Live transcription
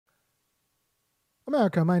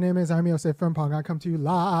America. My name is Armiose Frimpong. I come to you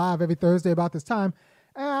live every Thursday about this time.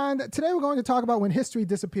 And today we're going to talk about when history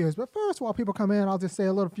disappears. But first, while people come in, I'll just say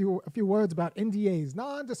a few words about NDAs,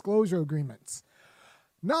 non-disclosure agreements.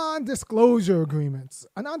 Non-disclosure agreements.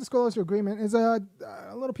 A non-disclosure agreement is a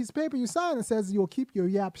little piece of paper you sign that says you'll keep your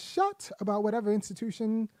yap shut about whatever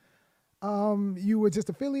institution you were just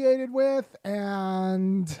affiliated with,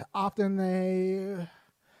 and often they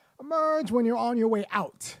emerge when you're on your way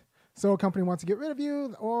out. So a company wants to get rid of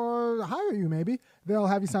you or hire you maybe. They'll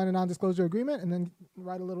have you sign a non-disclosure agreement and then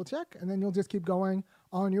write a little check, and then you'll just keep going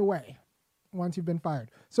on your way once you've been fired.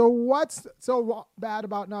 So what's so bad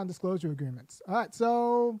about non-disclosure agreements? All right,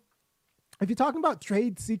 so if you're talking about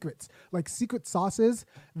trade secrets, like secret sauces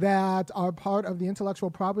that are part of the intellectual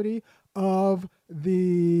property of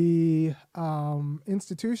the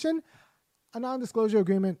institution, a non-disclosure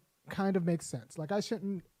agreement kind of makes sense. Like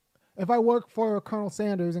if I work for Colonel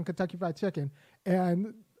Sanders in Kentucky Fried Chicken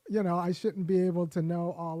and, I shouldn't be able to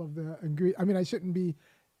know all of the ingredients. I mean,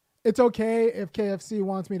 it's okay if KFC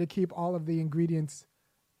wants me to keep all of the ingredients,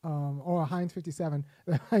 or Heinz 57.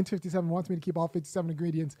 Heinz 57 wants me to keep all 57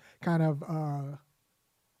 ingredients kind of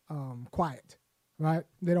quiet, right?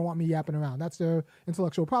 They don't want me yapping around. That's their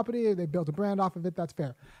intellectual property. They built a brand off of it. That's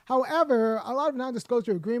fair. However, a lot of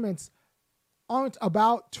non-disclosure agreements aren't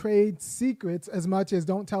about trade secrets as much as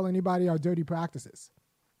don't tell anybody our dirty practices.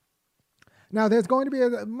 Now, there's going to be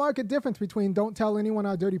a marked difference between don't tell anyone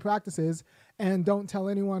our dirty practices and don't tell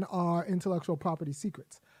anyone our intellectual property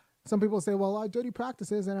secrets. Some people say, well, our dirty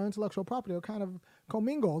practices and our intellectual property are kind of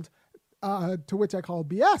commingled, to which I call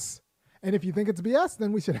BS. And if you think it's BS,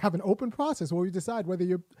 then we should have an open process where we decide whether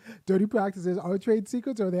your dirty practices are trade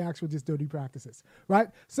secrets or they're actually just dirty practices, right?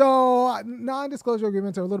 So non-disclosure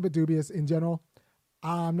agreements are a little bit dubious in general.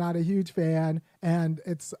 I'm not a huge fan, and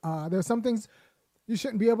there's some things you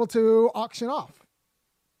shouldn't be able to auction off,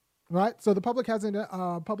 right? So the public has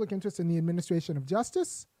a public interest in the administration of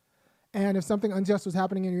justice, and if something unjust was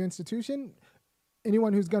happening in your institution,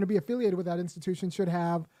 anyone who's going to be affiliated with that institution should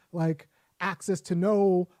have access to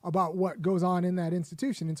know about what goes on in that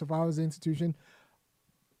institution, insofar as the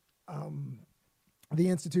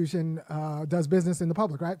institution does business in the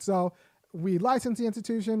public, right? So we license the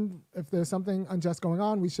institution. If there's something unjust going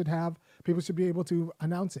on, people should be able to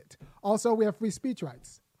announce it. Also, we have free speech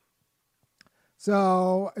rights.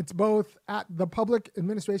 So it's both at the public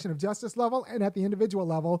administration of justice level and at the individual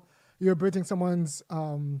level. You're abridging someone's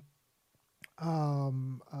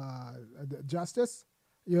justice.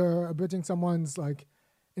 You're abridging someone's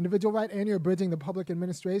individual right, and you're abridging the public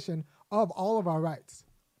administration of all of our rights,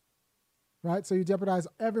 right? So you jeopardize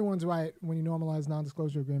everyone's right when you normalize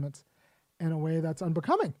non-disclosure agreements in a way that's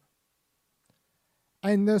unbecoming.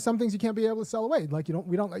 And there's some things you can't be able to sell away.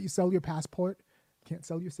 We don't let you sell your passport. You can't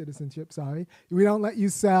sell your citizenship, sorry. We don't let you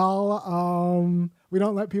we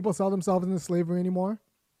don't let people sell themselves into slavery anymore,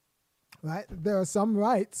 right? There are some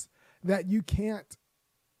rights that you can't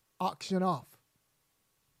auction off.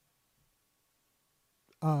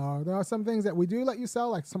 There are some things that we do let you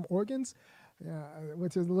sell, like some organs,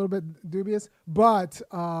 which is a little bit dubious, but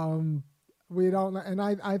we don't, and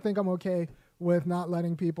I think I'm okay with not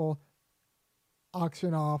letting people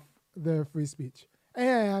auction off their free speech.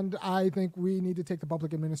 And I think we need to take the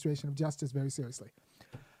public administration of justice very seriously.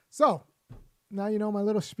 So now you know my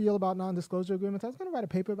little spiel about non-disclosure agreements. I was going to write a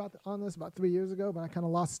paper on this about 3 years ago, but I kind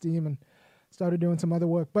of lost steam and started doing some other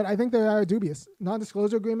work. But I think they are dubious.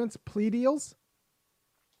 Non-disclosure agreements, plea deals.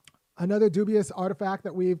 Another dubious artifact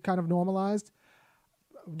that we've kind of normalized.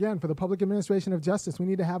 Again, for the public administration of justice, we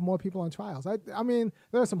need to have more people on trials. I mean,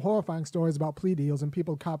 there are some horrifying stories about plea deals and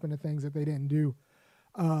people copping to things that they didn't do.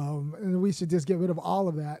 And we should just get rid of all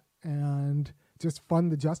of that and just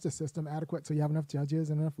fund the justice system adequate so you have enough judges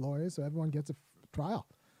and enough lawyers so everyone gets a trial.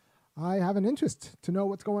 I have an interest to know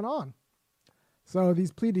what's going on. So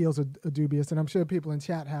these plea deals are dubious, and I'm sure people in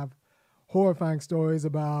chat have horrifying stories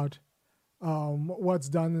about what's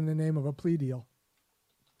done in the name of a plea deal.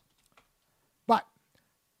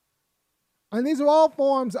 And these are all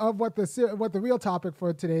forms of what the real topic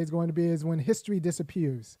for today is going to be, is when history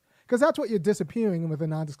disappears. Because that's what you're disappearing with a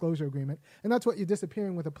non-disclosure agreement, and that's what you're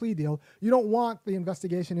disappearing with a plea deal. You don't want the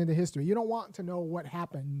investigation into history. You don't want to know what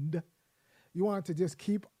happened. You want to just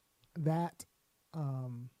keep that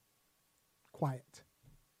quiet.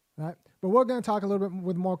 Right? But we're going to talk a little bit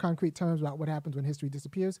with more concrete terms about what happens when history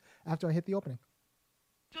disappears after I hit the opening.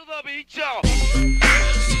 To the beat, yo.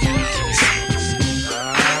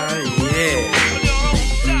 Yeah.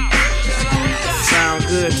 Sound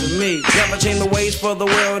good to me. Never change the ways for the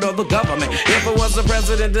world or the government. If I was the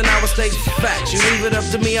president, then I would state facts. You leave it up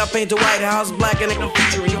to me, I paint the White House black and ain't no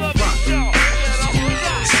feature in your front.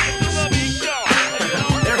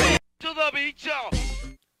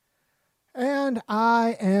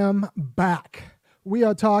 back. We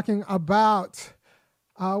are talking about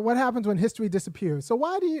what happens when history disappears. So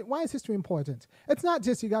why is history important? It's not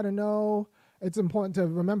just you got to know. It's important to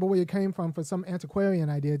remember where you came from for some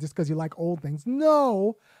antiquarian idea just because you like old things.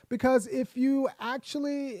 No, because if you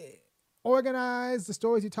actually organize the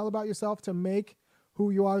stories you tell about yourself to make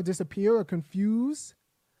who you are disappear or confuse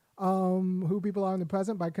who people are in the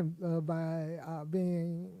present by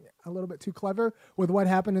being a little bit too clever with what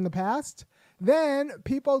happened in the past, then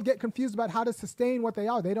people get confused about how to sustain what they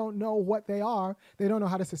are. They don't know what they are. They don't know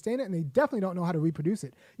how to sustain it, and they definitely don't know how to reproduce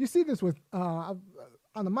it. You see this with, on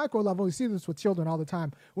the micro level, you see this with children all the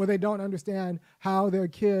time, where they don't understand how their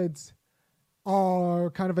kids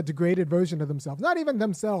are kind of a degraded version of themselves. Not even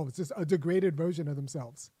themselves, just a degraded version of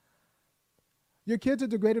themselves. Your kid's a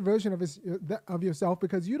degraded version of yourself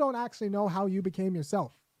because you don't actually know how you became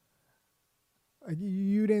yourself.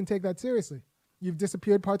 You didn't take that seriously. You've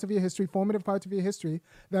disappeared parts of your history, formative parts of your history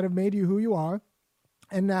that have made you who you are,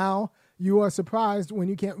 and now you are surprised when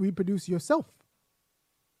you can't reproduce yourself.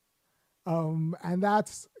 And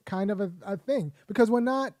that's kind of a thing because we're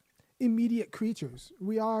not immediate creatures.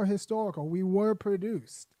 We are historical. We were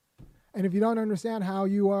produced. And if you don't understand how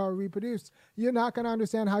you are reproduced, you're not going to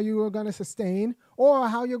understand how you are going to sustain or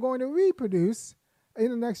how you're going to reproduce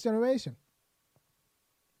in the next generation.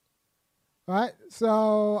 Right?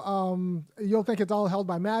 So you'll think it's all held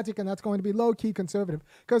by magic, and that's going to be low-key conservative.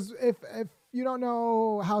 Because if you don't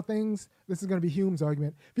know how things, this is going to be Hume's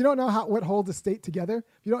argument, if you don't know what holds a state together,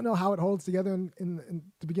 if you don't know how it holds together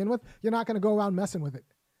to begin with, you're not going to go around messing with it.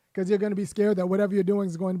 Because you're going to be scared that whatever you're doing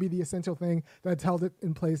is going to be the essential thing that's held it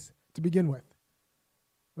in place to begin with,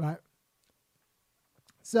 right?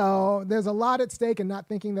 So there's a lot at stake in not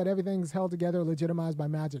thinking that everything's held together, legitimized by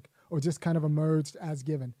magic, or just kind of emerged as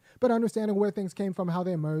given. But understanding where things came from, how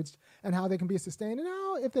they emerged, and how they can be sustained, and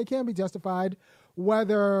how, if they can be justified,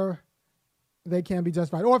 whether they can be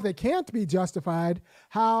justified, or if they can't be justified,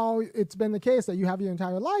 how it's been the case that you have your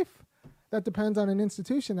entire life that depends on an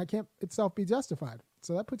institution that can't itself be justified.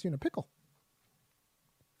 So that puts you in a pickle,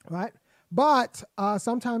 right? But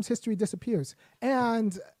sometimes history disappears.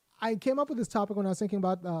 And I came up with this topic when I was thinking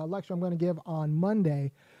about the lecture I'm going to give on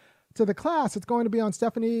Monday to the class. It's going to be on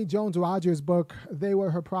Stephanie Jones Rogers' book, They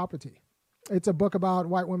Were Her Property. It's a book about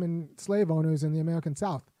white women slave owners in the American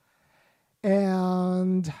South.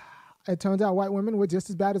 And it turns out white women were just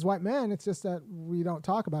as bad as white men. It's just that we don't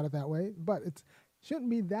talk about it that way. But it shouldn't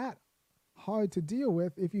be that hard to deal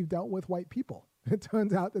with if you've dealt with white people. It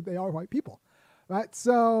turns out that they are white people. Right,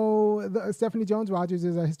 so Stephanie Jones Rogers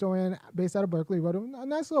is a historian based out of Berkeley. Wrote a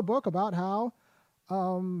nice little book about how,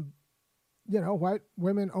 white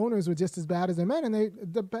women owners were just as bad as their men,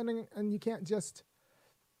 and you can't just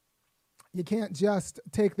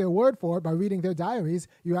take their word for it by reading their diaries.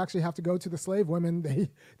 You actually have to go to the slave women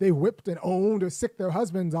they whipped and owned or sicked their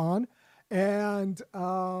husbands on, and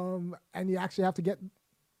you actually have to get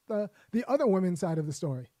the other women's side of the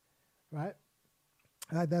story, right?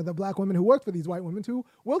 The black women who worked for these white women who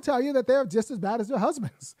will tell you that they're just as bad as their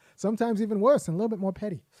husbands, sometimes even worse and a little bit more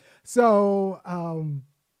petty. So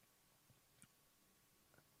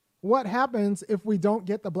what happens if we don't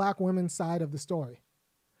get the black women's side of the story?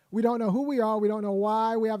 We don't know who we are, we don't know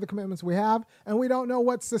why we have the commitments we have, and we don't know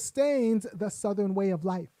what sustains the Southern way of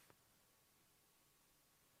life,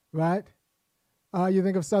 right? You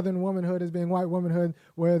think of Southern womanhood as being white womanhood,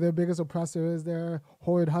 where their biggest oppressor is their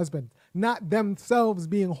horrid husband, not themselves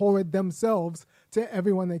being horrid themselves to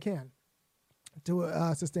everyone they can to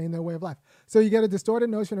sustain their way of life. So you get a distorted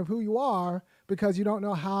notion of who you are because you don't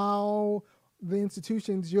know how the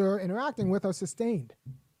institutions you're interacting with are sustained,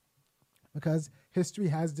 because history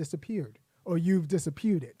has disappeared or you've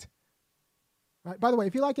disappeared it. Right? By the way,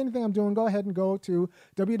 if you like anything I'm doing, go ahead and go to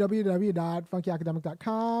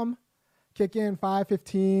www.funkyacademic.com. Kick in $5,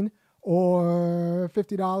 $15, or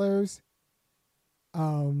 $50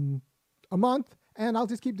 a month, and I'll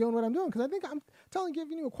just keep doing what I'm doing because I think I'm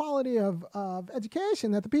giving you a quality of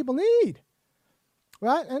education that the people need,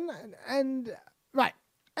 right?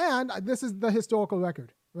 And this is the historical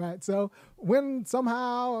record, right? So when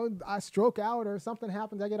somehow I stroke out or something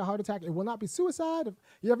happens, I get a heart attack, it will not be suicide. If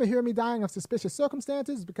you ever hear me dying of suspicious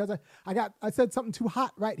circumstances, because I said something too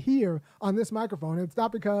hot right here on this microphone. It's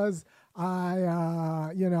not because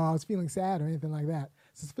I was feeling sad or anything like that.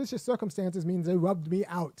 Suspicious circumstances means they rubbed me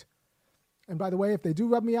out. And by the way, if they do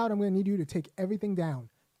rub me out, I'm going to need you to take everything down.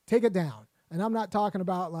 Take it down. And I'm not talking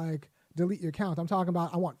about like delete your account. I'm talking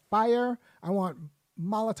about I want fire. I want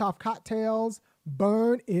Molotov cocktails.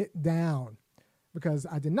 Burn it down. Because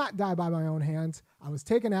I did not die by my own hands. I was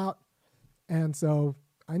taken out. And so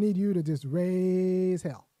I need you to just raise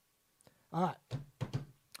hell. All right.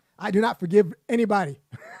 I do not forgive anybody.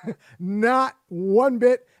 Not one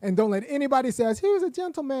bit. And don't let anybody say, he was a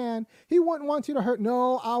gentleman. He wouldn't want you to hurt.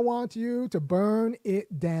 No, I want you to burn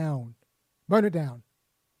it down. Burn it down.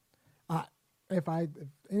 If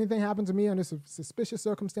anything happens to me under suspicious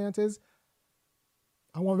circumstances,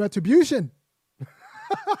 I want retribution.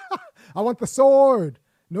 I want the sword.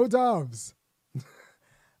 No doves.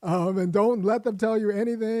 And don't let them tell you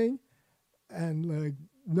anything. And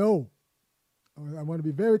no. I want to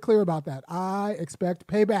be very clear about that. I expect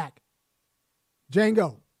payback.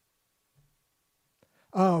 Django.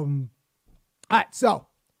 All right, so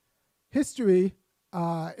history,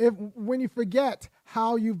 when you forget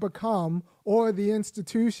how you've become or the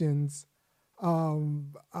institutions around,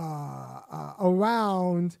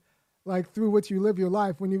 through which you live your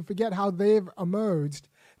life, when you forget how they've emerged,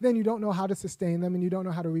 then you don't know how to sustain them and you don't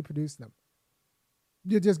know how to reproduce them.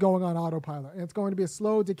 You're just going on autopilot, and it's going to be a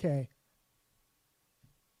slow decay.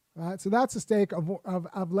 Right? So that's the stake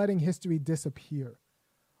of letting history disappear,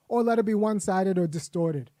 or let it be one-sided or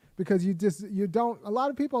distorted, because a lot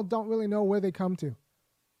of people don't really know where they come to,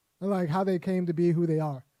 how they came to be who they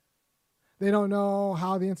are. They don't know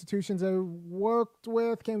how the institutions they worked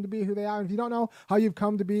with came to be who they are. And if you don't know how you've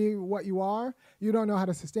come to be what you are, you don't know how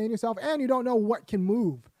to sustain yourself, and you don't know what can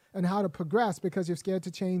move and how to progress, because you're scared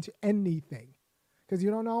to change anything, because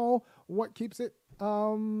you don't know what keeps it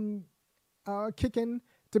kicking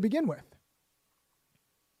to begin with,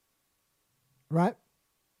 right?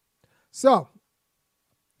 So,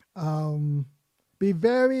 be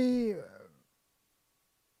very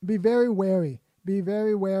wary. Be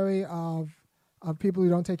very wary of people who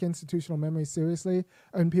don't take institutional memory seriously,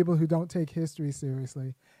 and people who don't take history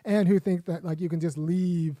seriously, and who think that you can just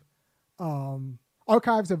leave.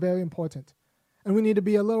 Archives are very important, and we need to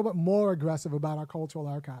be a little bit more aggressive about our cultural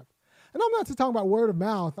archive. And I'm not just talking about word of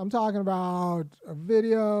mouth. I'm talking about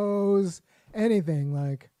videos,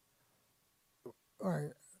 anything.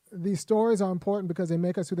 These stories are important because they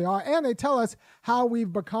make us who they are, and they tell us how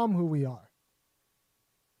we've become who we are.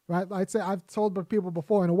 Right? I've told people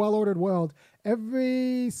before, in a well-ordered world,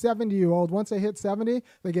 every 70-year-old, once they hit 70,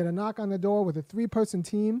 they get a knock on the door with a 3-person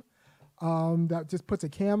team that just puts a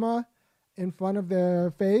camera in front of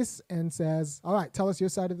their face and says, all right, tell us your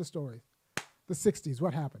side of the story. The 60s,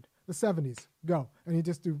 what happened? The 70s, go. And you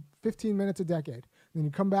just do 15 minutes a decade. Then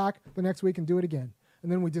you come back the next week and do it again.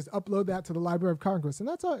 And then we just upload that to the Library of Congress. And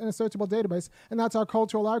that's in a searchable database, and that's our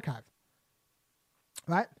cultural archive.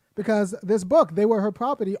 Right? Because this book, They Were Her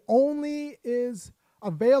Property, only is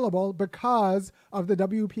available because of the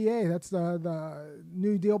WPA. That's the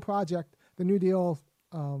New Deal project, the New Deal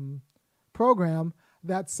program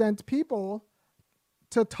that sent people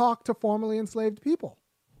to talk to formerly enslaved people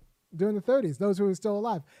during the 30s, those who were still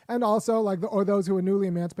alive, and also or those who were newly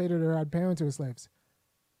emancipated or had parents who were slaves,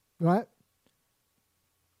 right?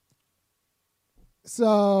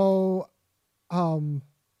 So,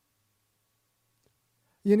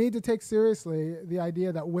 you need to take seriously the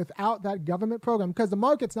idea that without that government program, because the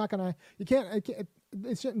market's not going to,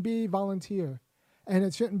 it shouldn't be volunteer, and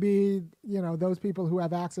it shouldn't be those people who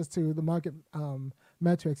have access to the market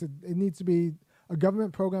metrics. It needs to be a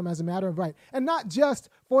government program as a matter of right. And not just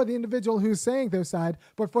for the individual who's saying their side,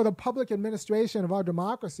 but for the public administration of our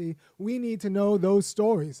democracy. We need to know those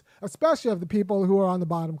stories, especially of the people who are on the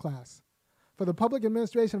bottom class. For the public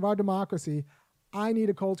administration of our democracy, I need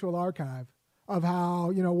a cultural archive of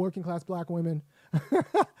how, working class black women,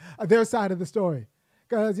 their side of the story.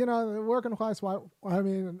 Because,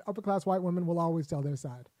 upper class white women will always tell their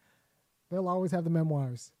side. They'll always have the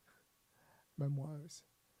memoirs.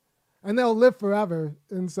 And they'll live forever,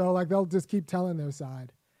 and so they'll just keep telling their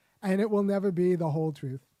side. And it will never be the whole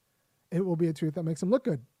truth. It will be a truth that makes them look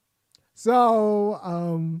good. So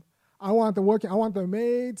I want the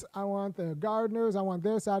maids, I want the gardeners, I want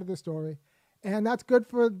their side of the story. And that's good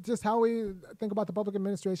for just how we think about the public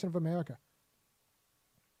administration of America.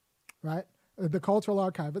 Right? The cultural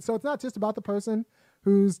archive. So it's not just about the person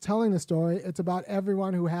who's telling the story, it's about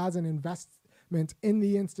everyone who has an investment in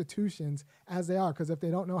the institutions as they are, because if they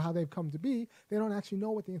don't know how they've come to be, they don't actually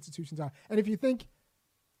know what the institutions are. And if you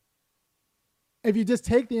just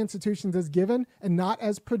take the institutions as given and not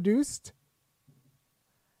as produced,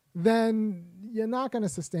 then you're not going to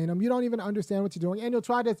sustain them. You don't even understand what you're doing, and you'll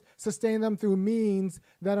try to sustain them through means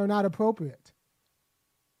that are not appropriate.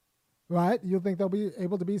 Right? You'll think they'll be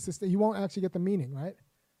able to be sustained. You won't actually get the meaning, right,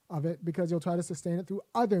 of it, because you'll try to sustain it through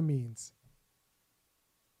other means.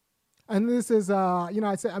 And this is, I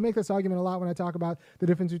make this argument a lot when I talk about the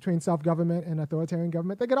difference between self-government and authoritarian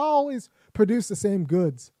government. They could always produce the same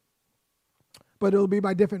goods, but it'll be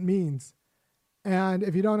by different means. And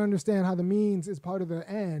if you don't understand how the means is part of the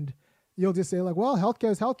end, you'll just say like, well,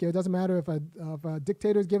 healthcare is healthcare. It doesn't matter if a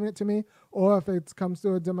dictator is giving it to me or if it comes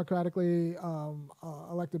through a democratically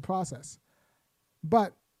elected process.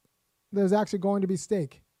 But there's actually going to be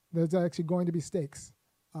stake. There's actually going to be stakes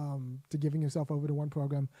to giving yourself over to one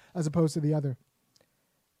program as opposed to the other,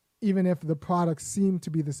 even if the products seem to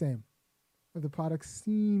be the same. If the products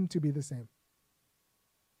seem to be the same.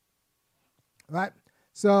 Right?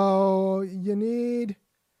 So you need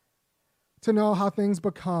to know how things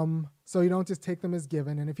become so you don't just take them as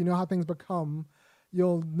given. And if you know how things become,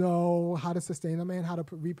 you'll know how to sustain them and how to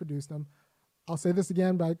reproduce them. I'll say this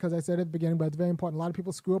again because I said it at the beginning, but it's very important. A lot of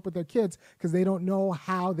people screw up with their kids because they don't know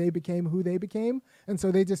how they became who they became. And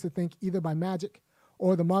so they just think either by magic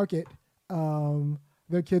or the market,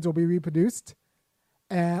 their kids will be reproduced.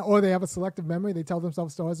 Or they have a selective memory. They tell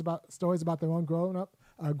themselves stories about their own growing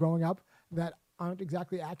up that aren't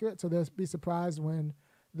exactly accurate. So they'll be surprised when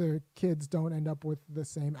their kids don't end up with the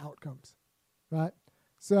same outcomes, right?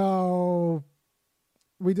 So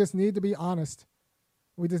we just need to be honest.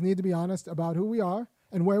 We just need to be honest about who we are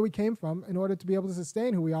and where we came from in order to be able to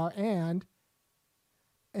sustain who we are and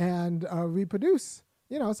reproduce,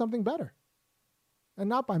 something better. And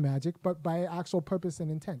not by magic, but by actual purpose and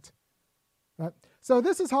intent. Right? So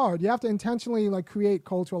this is hard. You have to intentionally create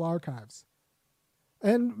cultural archives.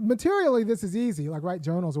 And materially, this is easy, write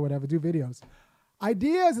journals or whatever, do videos.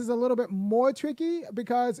 Ideas is a little bit more tricky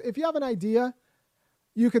because if you have an idea,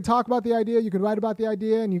 you can talk about the idea, you can write about the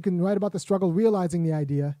idea, and you can write about the struggle realizing the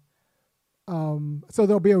idea. So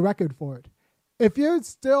there'll be a record for it. If you're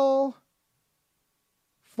still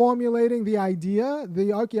formulating the idea,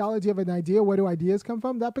 the archaeology of an idea, where do ideas come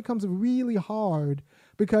from, that becomes really hard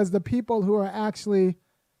because the people who are actually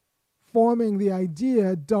forming the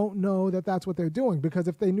idea don't know that that's what they're doing. Because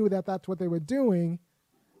if they knew that that's what they were doing,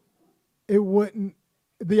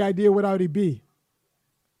 the idea would already be.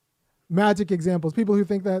 Magic examples, people who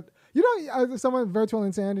think that, someone Virtual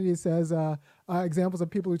Insanity says examples of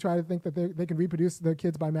people who try to think that they can reproduce their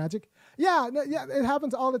kids by magic. Yeah, it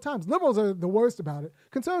happens all the time. Liberals are the worst about it.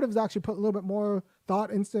 Conservatives actually put a little bit more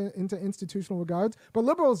thought into institutional regards, but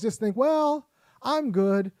liberals just think, well, I'm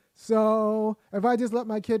good, so if I just let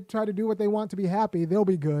my kid try to do what they want to be happy, they'll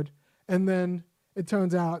be good. And then it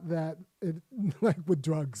turns out that with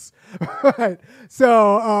drugs, right?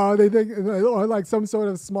 So they think, or some sort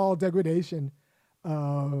of small degradation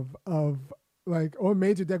or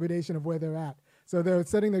major degradation of where they're at. So they're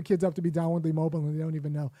setting their kids up to be downwardly mobile and they don't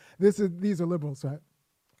even know. These are liberals, right?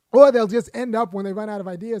 Or they'll just end up, when they run out of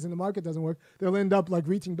ideas and the market doesn't work, they'll end up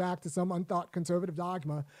reaching back to some unthought conservative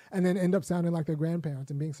dogma and then end up sounding like their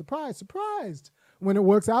grandparents and being surprised when it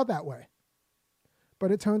works out that way.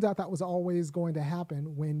 But it turns out that was always going to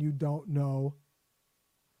happen when you don't know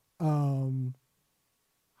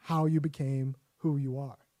how you became who you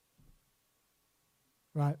are.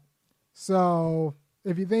 Right? So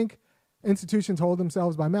if you think institutions hold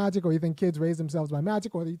themselves by magic, or you think kids raise themselves by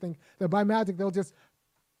magic, or you think that by magic they'll just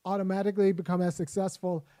automatically become as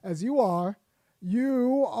successful as you are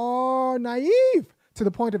naive to the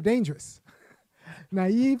point of dangerous.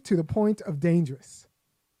 Naive to the point of dangerous.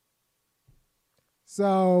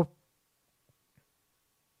 So,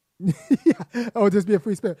 just be a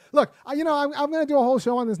free spirit. Look, I'm going to do a whole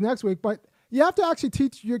show on this next week, but you have to actually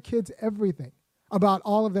teach your kids everything about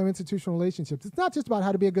all of their institutional relationships. It's not just about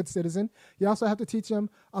how to be a good citizen. You also have to teach them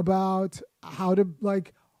about how to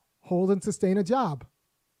hold and sustain a job.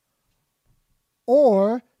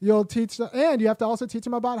 Or you'll teach them, and you have to also teach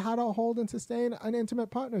them about how to hold and sustain an intimate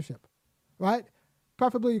partnership, right?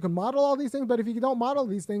 Preferably you can model all these things, but if you don't model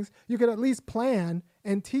these things, you could at least plan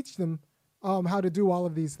and teach them how to do all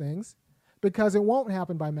of these things, because it won't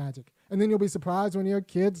happen by magic. And then you'll be surprised when your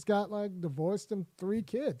kids got divorced and 3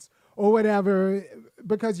 kids or whatever,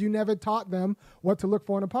 because you never taught them what to look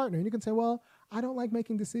for in a partner. And you can say, well, I don't like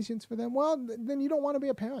making decisions for them. Well, then you don't want to be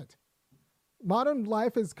a parent. Modern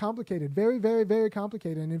life is complicated, very, very, very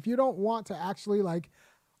complicated. And if you don't want to actually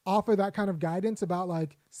offer that kind of guidance about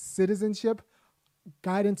citizenship,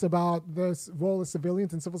 guidance about the role of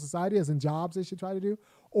civilians in civil society as in jobs they should try to do,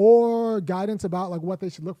 or guidance about what they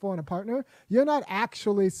should look for in a partner, you're not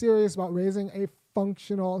actually serious about raising a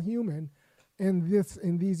functional human in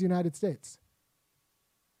these United States.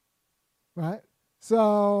 Right?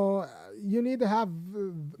 So you need to have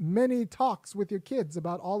many talks with your kids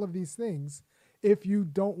about all of these things if you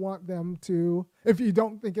don't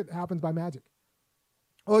think it happens by magic.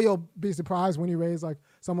 Or you'll be surprised when you raise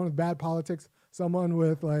someone with bad politics, someone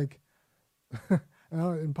with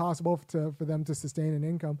impossible for them to sustain an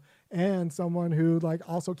income, and someone who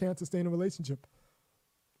also can't sustain a relationship.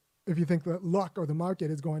 if you think that luck or the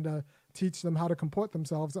market is going to teach them how to comport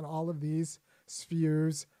themselves in all of these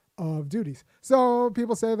spheres of duties. So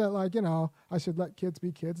people say that, like, I should let kids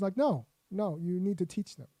be kids. Like, no, you need to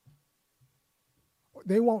teach them.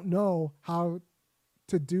 They won't know how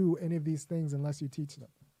to do any of these things unless you teach them.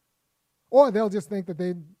 Or they'll just think that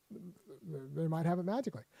they might have it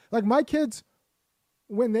magically. Like my kids,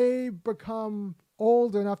 when they become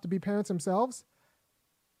old enough to be parents themselves,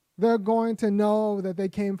 they're going to know that they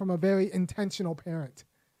came from a very intentional parent.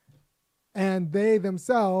 And they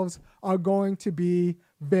themselves are going to be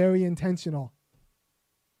very intentional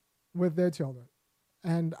with their children.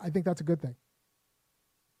 And I think that's a good thing.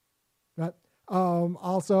 Right?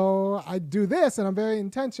 Also, I do this, and I'm very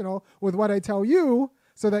intentional with what I tell you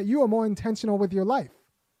so that you are more intentional with your life.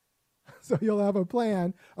 So you'll have a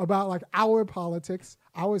plan about like our politics,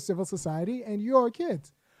 our civil society, and your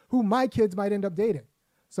kids, who my kids might end up dating.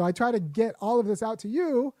 So I try to get all of this out to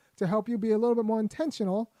you to help you be a little bit more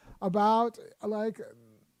intentional about like,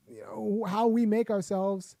 how we make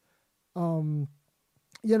ourselves, free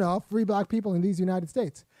black people in these United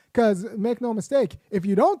States. Because make no mistake, if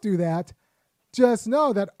you don't do that, just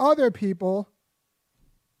know that other people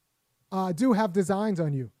do have designs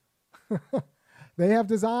on you. They have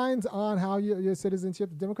designs on how your citizenship.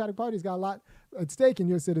 The Democratic Party's got a lot at stake in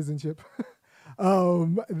your citizenship.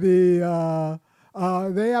 They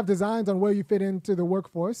have designs on where you fit into the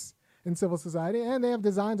workforce in civil society, and they have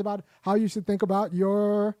designs about how you should think about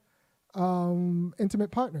your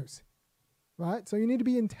intimate partners, right? So you need to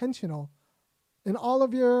be intentional in all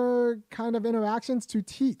of your kind of interactions to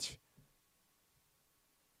teach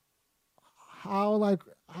how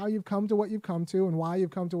you've come to what you've come to and why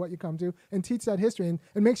you've come to what you come to, and teach that history and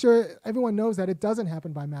make sure everyone knows that it doesn't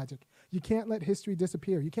happen by magic. You can't let history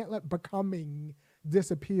disappear. You can't let becoming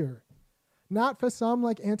disappear. Not for some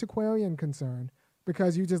like antiquarian concern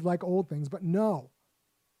because you just like old things, but no.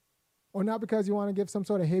 Or not because you want to give some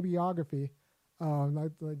sort of hagiography,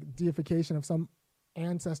 like deification of some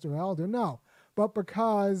ancestor elder, no. But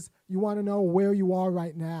because you want to know where you are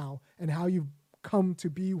right now and how you've come to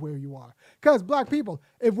be where you are. Because black people,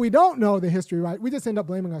 if we don't know the history right, we just end up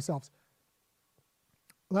blaming ourselves.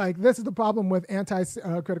 Like, this is the problem with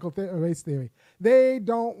anti-critical race theory. They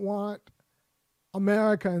don't want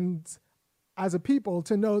Americans as a people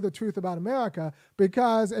to know the truth about America,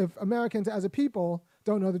 because if Americans as a people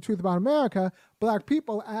don't know the truth about America, black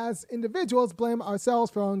people as individuals blame ourselves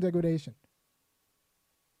for our own degradation.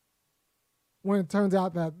 When it turns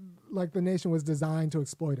out that like the nation was designed to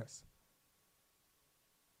exploit us.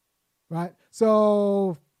 Right?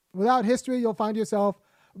 So without history, you'll find yourself,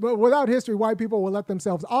 but without history, white people will let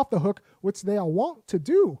themselves off the hook, which they are wont to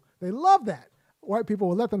do. They love that. White people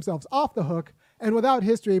will let themselves off the hook. And without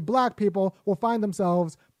history, black people will find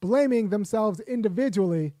themselves blaming themselves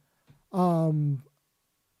individually for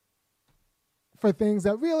things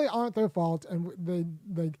that really aren't their fault. And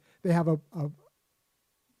they have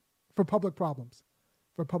for public problems.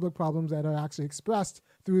 For public problems that are actually expressed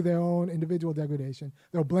through their own individual degradation.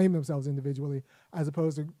 They'll blame themselves individually as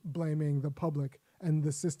opposed to blaming the public and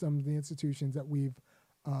the systems, the institutions that we've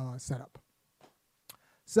set up.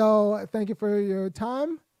 So thank you for your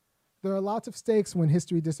time. There are lots of stakes when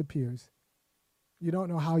history disappears. You don't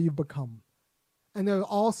know how you've become. And there are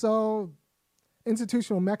also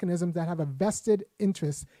institutional mechanisms that have a vested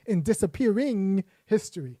interest in disappearing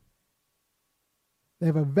history. They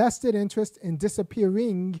have a vested interest in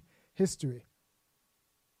disappearing history.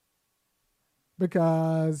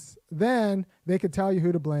 Because then they could tell you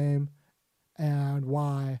who to blame and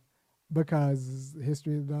why, because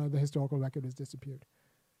history, the historical record has disappeared.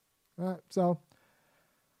 All right, so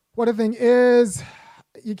what a thing is,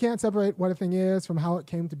 you can't separate what a thing is from how it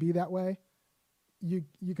came to be that way. You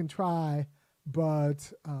can try,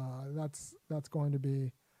 but that's going to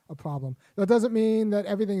be a problem. That doesn't mean that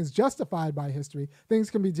everything is justified by history. Things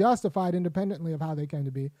can be justified independently of how they came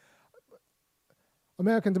to be.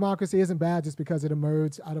 American democracy isn't bad just because it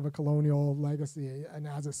emerged out of a colonial legacy and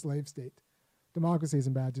as a slave state. Democracy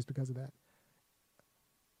isn't bad just because of that.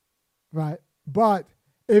 Right? But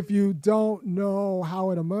if you don't know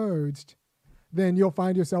how it emerged, then you'll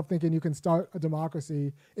find yourself thinking you can start a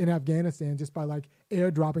democracy in Afghanistan just by like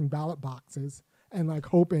airdropping ballot boxes and like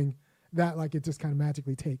hoping that like it just kind of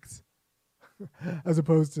magically takes, as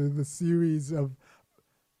opposed to the series of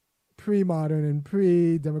pre-modern and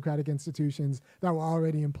pre-democratic institutions that were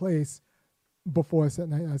already in place before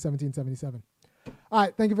 1777. All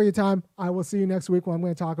right, thank you for your time. I will see you next week when I'm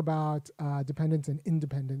going to talk about dependence and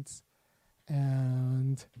independence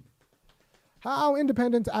and how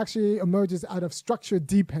independence actually emerges out of structured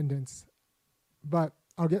dependence. But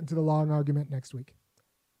I'll get into the long argument next week.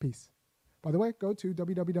 Peace. By the way, go to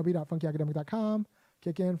www.funkyacademic.com.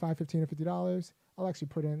 Kick in $5, $15, or $50. I'll actually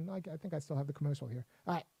put in, I think I still have the commercial here.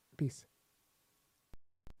 All right, peace.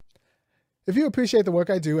 If you appreciate the work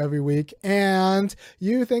I do every week and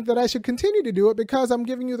you think that I should continue to do it because I'm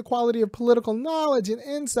giving you the quality of political knowledge and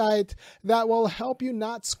insight that will help you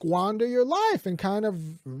not squander your life and kind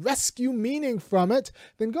of rescue meaning from it,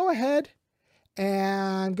 then go ahead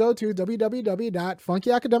and go to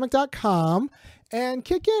www.funkyacademic.com and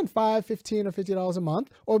kick in $5, $15, or $50 a month,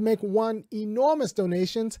 or make one enormous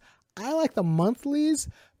donations. I like the monthlies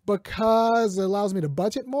because it allows me to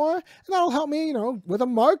budget more, and that'll help me, with a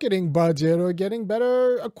marketing budget or getting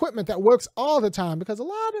better equipment that works all the time. Because in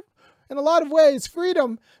a lot of ways,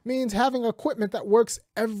 freedom means having equipment that works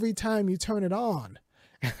every time you turn it on.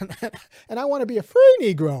 And I want to be a free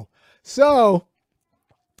Negro. So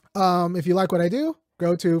if you like what I do,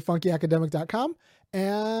 go to funkyacademic.com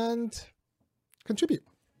and contribute.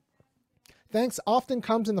 Thanks often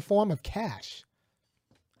comes in the form of cash,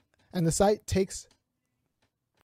 and the site takes